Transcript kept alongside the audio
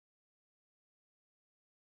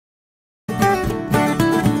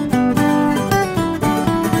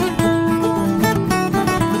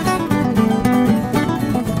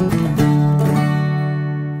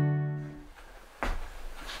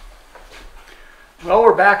Well,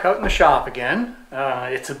 we're back out in the shop again.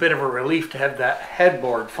 It's a bit of a relief to have that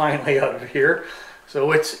headboard finally out of here.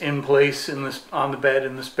 So it's in place on the bed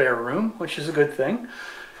in the spare room, which is a good thing.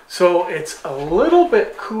 So it's a little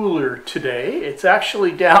bit cooler today. It's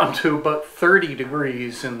actually down to about 30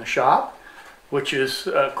 degrees in the shop, which is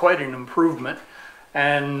quite an improvement.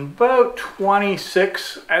 And about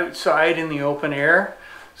 26 outside in the open air.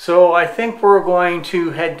 So I think we're going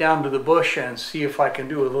to head down to the bush and see if I can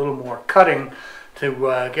do a little more cutting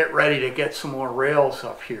to get ready to get some more rails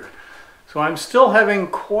up here. So I'm still having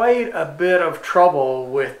quite a bit of trouble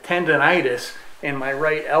with tendonitis in my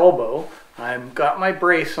right elbow. I've got my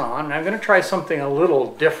brace on, and I'm going to try something a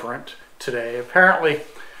little different today. Apparently,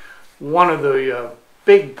 one of the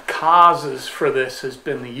big causes for this has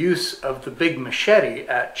been the use of the big machete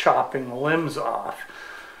at chopping the limbs off.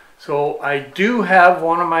 So I do have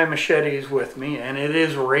one of my machetes with me, and it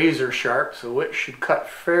is razor sharp, so it should cut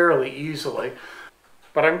fairly easily.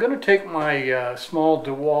 But I'm going to take my small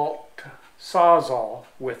DeWalt Sawzall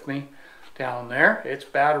with me down there. It's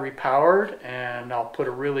battery powered, and I'll put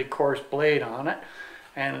a really coarse blade on it.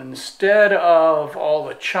 And instead of all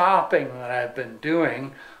the chopping that I've been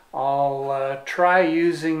doing, I'll try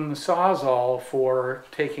using the Sawzall for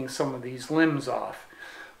taking some of these limbs off.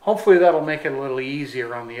 Hopefully that'll make it a little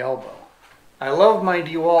easier on the elbow. I love my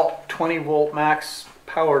DeWalt 20 volt max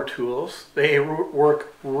power tools. They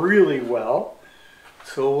work really well.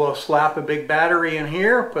 So we'll slap a big battery in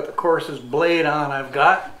here, put the coarsest blade on I've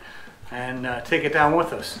got, and take it down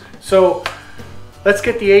with us. So let's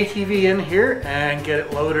get the ATV in here and get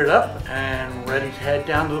it loaded up and ready to head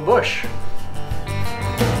down to the bush.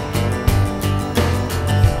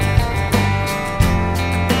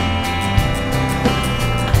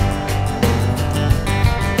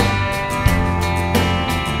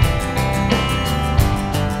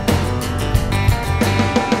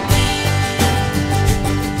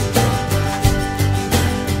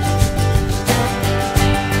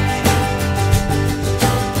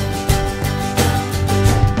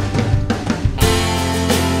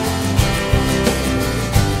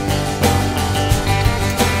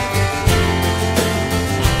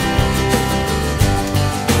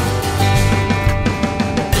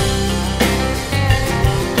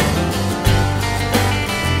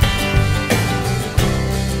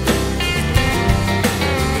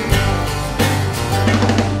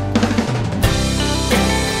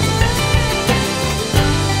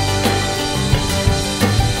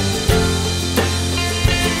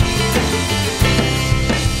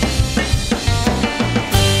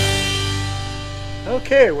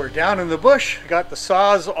 Okay, we're down in the bush. Got the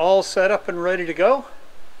saws all set up and ready to go.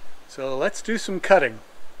 So let's do some cutting.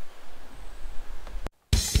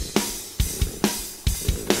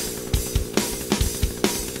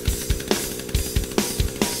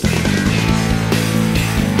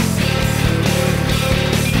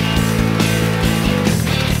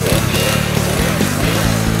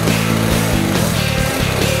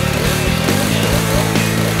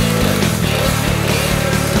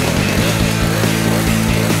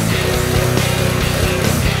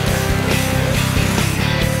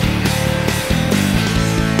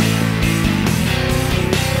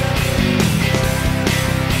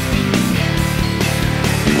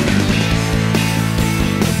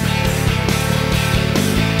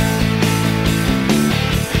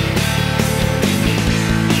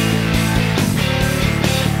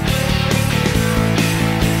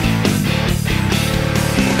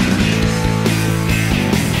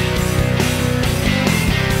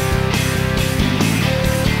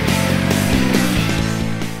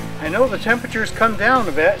 I know the temperature's come down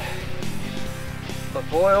a bit, but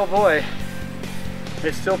boy oh boy,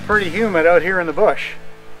 it's still pretty humid out here in the bush.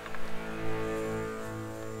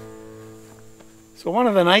 So one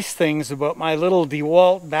of the nice things about my little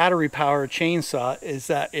DeWalt battery powered chainsaw is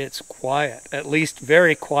that it's quiet, at least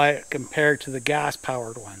very quiet compared to the gas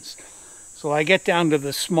powered ones. So I get down to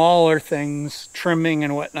the smaller things, trimming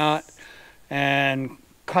and whatnot, and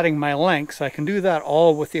cutting my lengths. I can do that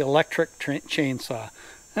all with the electric chainsaw.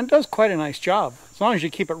 And it does quite a nice job, as long as you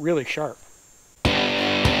keep it really sharp.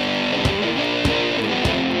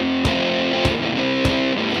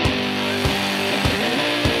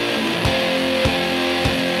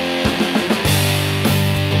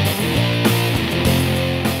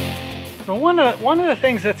 So one of the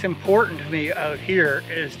things that's important to me out here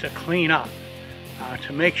is to clean up,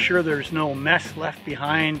 to make sure there's no mess left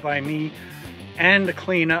behind by me, and to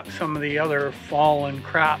clean up some of the other fallen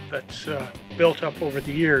crap that's built up over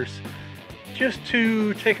the years, just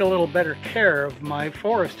to take a little better care of my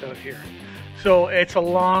forest out here. So it's a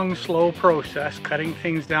long, slow process, cutting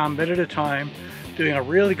things down bit at a time, doing a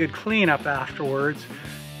really good cleanup afterwards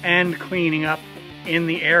and cleaning up in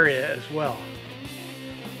the area as well.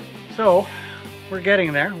 So we're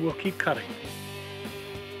getting there. We'll keep cutting.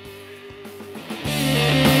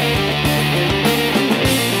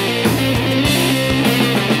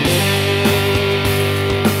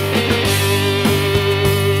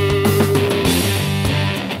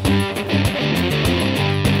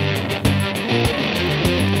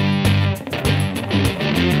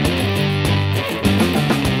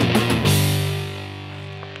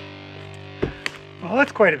 Well,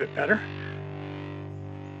 that's quite a bit better.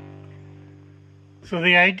 So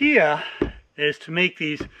the idea is to make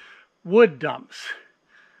these wood dumps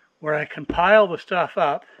where I can pile the stuff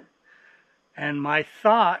up, and my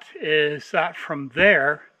thought is that from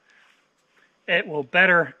there it will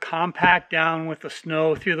better compact down with the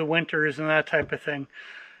snow through the winters and that type of thing,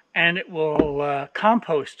 and it will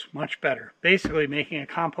compost much better, basically making a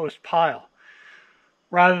compost pile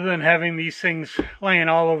rather than having these things laying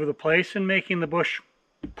all over the place and making the bush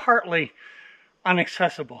partly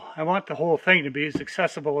inaccessible. I want the whole thing to be as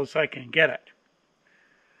accessible as I can get it.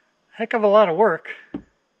 Heck of a lot of work,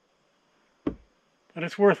 but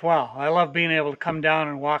it's worthwhile. I love being able to come down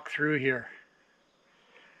and walk through here,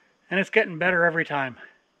 and it's getting better every time.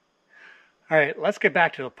 All right, let's get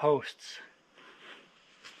back to the posts.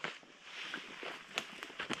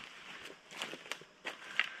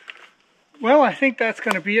 Well, I think that's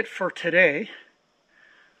going to be it for today.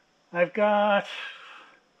 I've got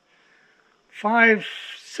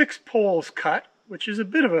 6 poles cut, which is a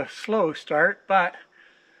bit of a slow start, but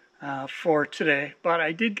for today. But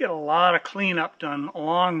I did get a lot of cleanup done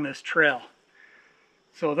along this trail,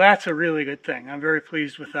 so that's a really good thing. I'm very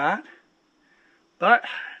pleased with that. But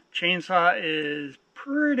chainsaw is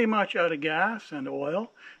pretty much out of gas and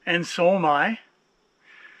oil, and so am I,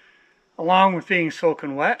 along with being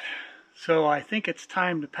soaking wet. So I think it's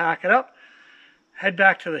time to pack it up, head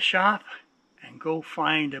back to the shop, and go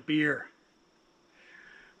find a beer.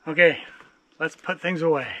 Okay, let's put things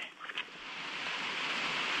away.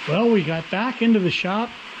 Well, we got back into the shop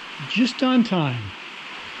just on time.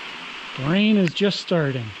 The rain is just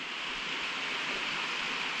starting.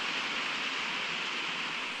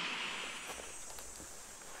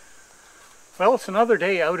 Well, it's another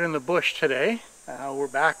day out in the bush today. We're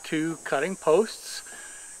back to cutting posts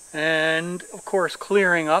and, of course,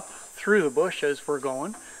 clearing up through the bush as we're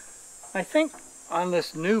going. I think on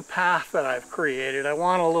this new path that I've created, I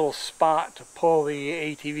want a little spot to pull the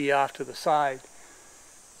ATV off to the side.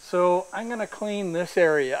 So I'm going to clean this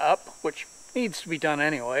area up, which needs to be done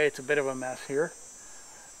anyway. It's a bit of a mess here.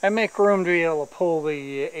 And make room to be able to pull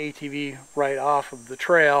the ATV right off of the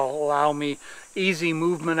trail, allow me easy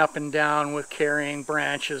movement up and down with carrying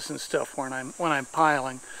branches and stuff when I'm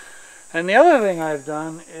piling. And the other thing I've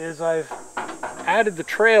done is I've added the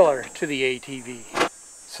trailer to the ATV.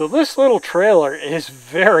 So this little trailer is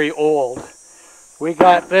very old. We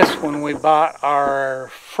got this when we bought our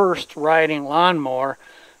first riding lawnmower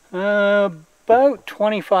about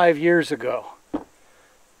 25 years ago.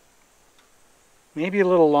 Maybe a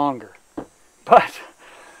little longer. But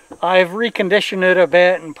I've reconditioned it a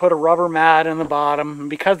bit and put a rubber mat in the bottom. And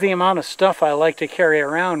because of the amount of stuff I like to carry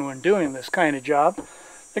around when doing this kind of job,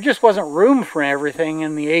 there just wasn't room for everything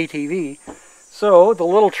in the ATV. So the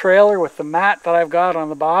little trailer with the mat that I've got on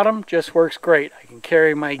the bottom just works great. I can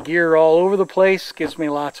carry my gear all over the place, gives me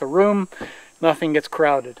lots of room, nothing gets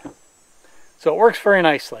crowded. So it works very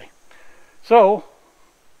nicely. So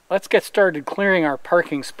let's get started clearing our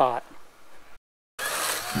parking spot.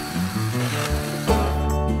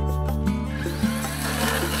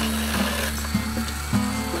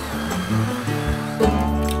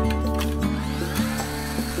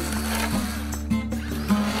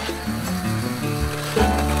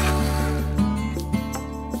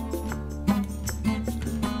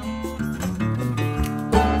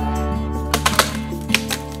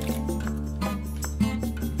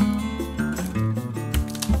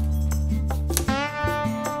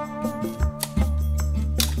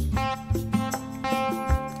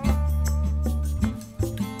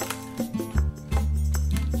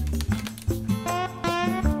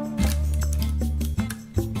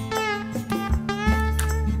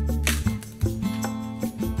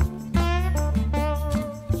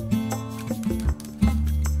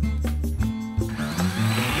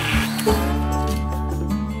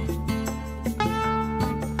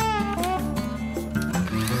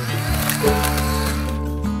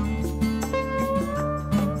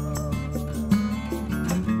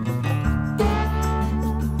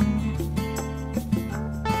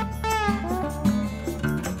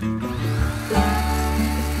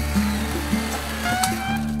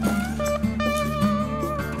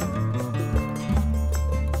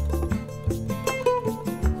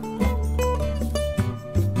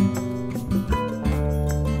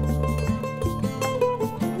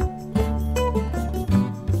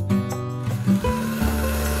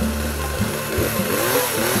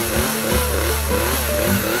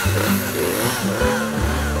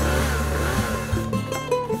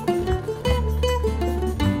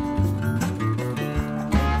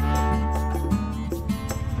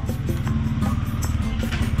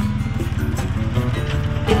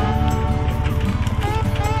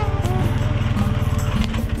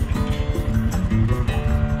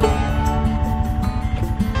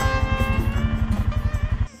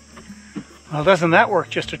 Well, doesn't that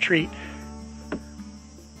work just a treat?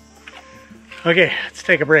 Okay, let's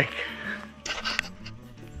take a break.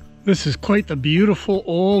 This is quite the beautiful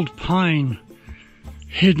old pine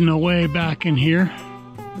hidden away back in here.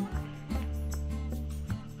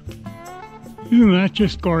 Isn't that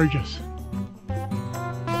just gorgeous?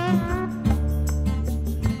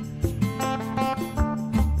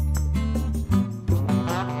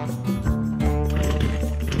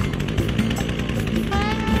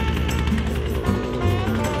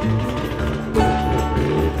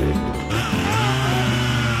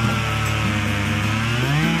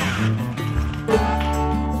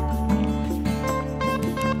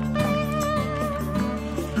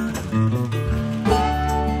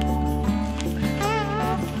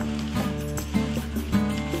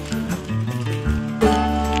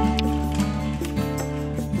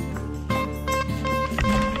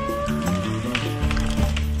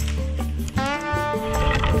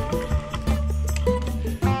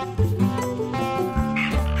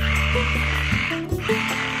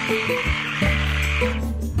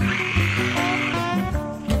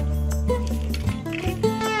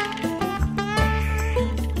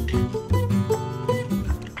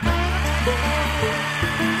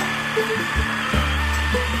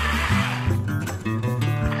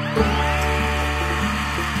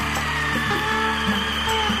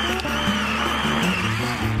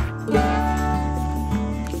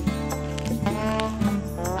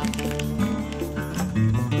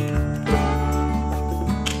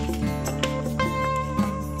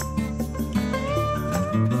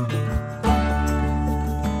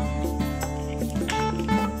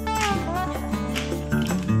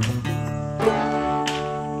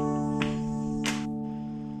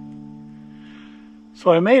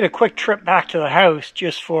 So I made a quick trip back to the house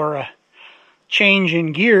just for a change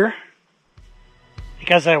in gear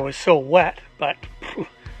because I was so wet, but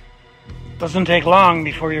doesn't take long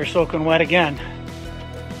before you're soaking wet again.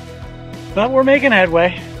 But we're making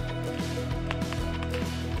headway.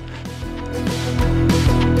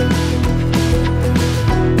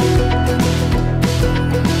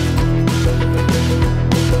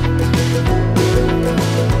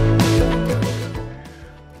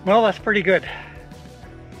 Well, that's pretty good.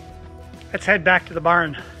 Let's head back to the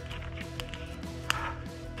barn.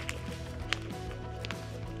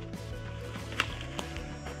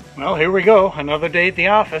 Well, here we go, another day at the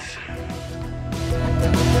office.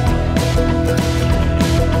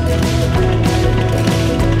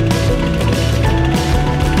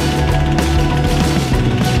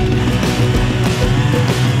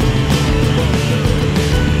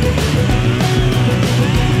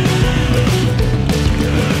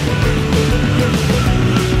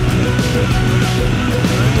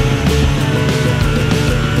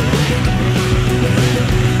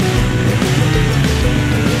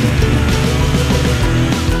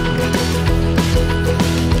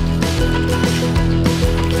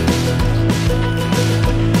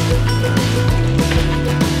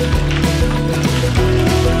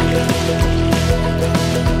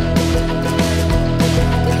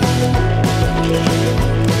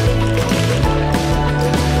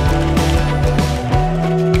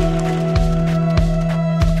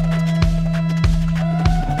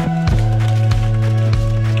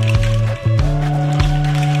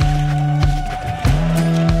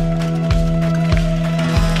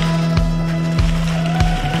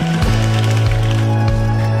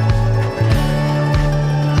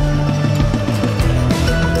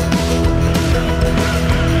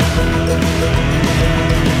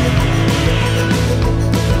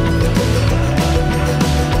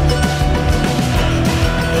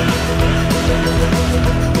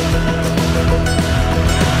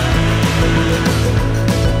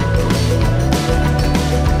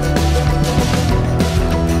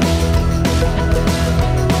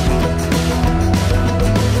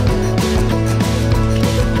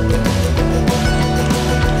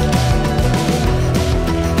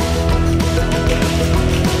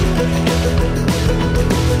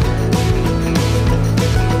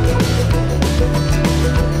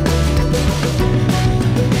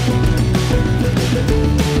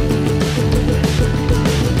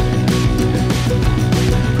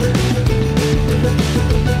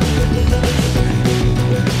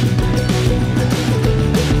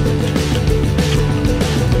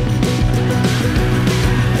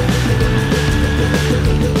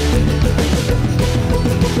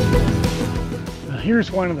 Here's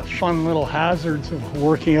one of the fun little hazards of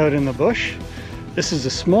working out in the bush. This is a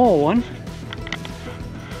small one,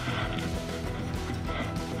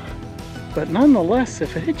 but nonetheless,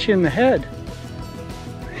 if it hits you in the head,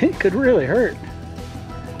 it could really hurt.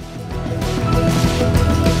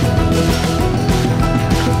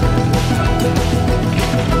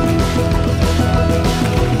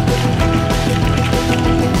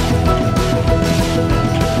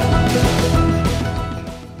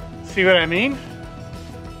 See what I mean?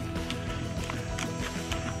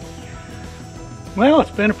 Well, it's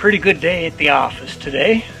been a pretty good day at the office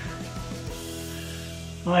today.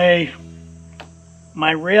 My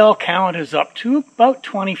rail count is up to about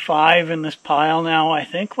 25 in this pile now, I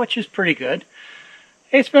think, which is pretty good.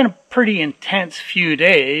 It's been a pretty intense few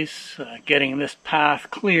days getting this path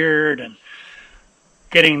cleared and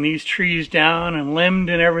getting these trees down and limbed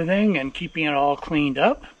and everything and keeping it all cleaned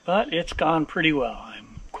up, but it's gone pretty well. I'm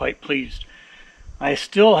quite pleased. I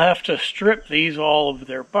still have to strip these all of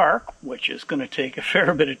their bark, which is going to take a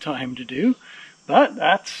fair bit of time to do, but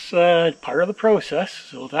that's part of the process,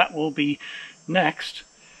 so that will be next.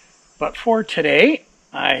 But for today,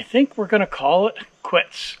 I think we're going to call it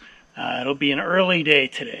quits. It'll be an early day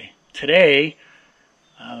today. Today,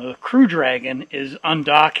 the Crew Dragon is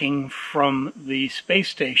undocking from the space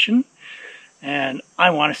station, and I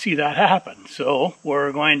want to see that happen. So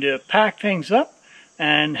we're going to pack things up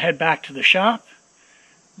and head back to the shop,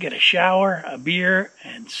 get a shower, a beer,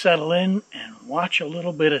 and settle in and watch a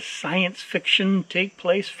little bit of science fiction take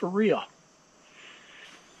place for real.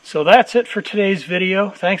 So that's it for today's video.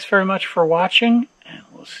 Thanks very much for watching, and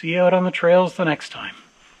we'll see you out on the trails the next time.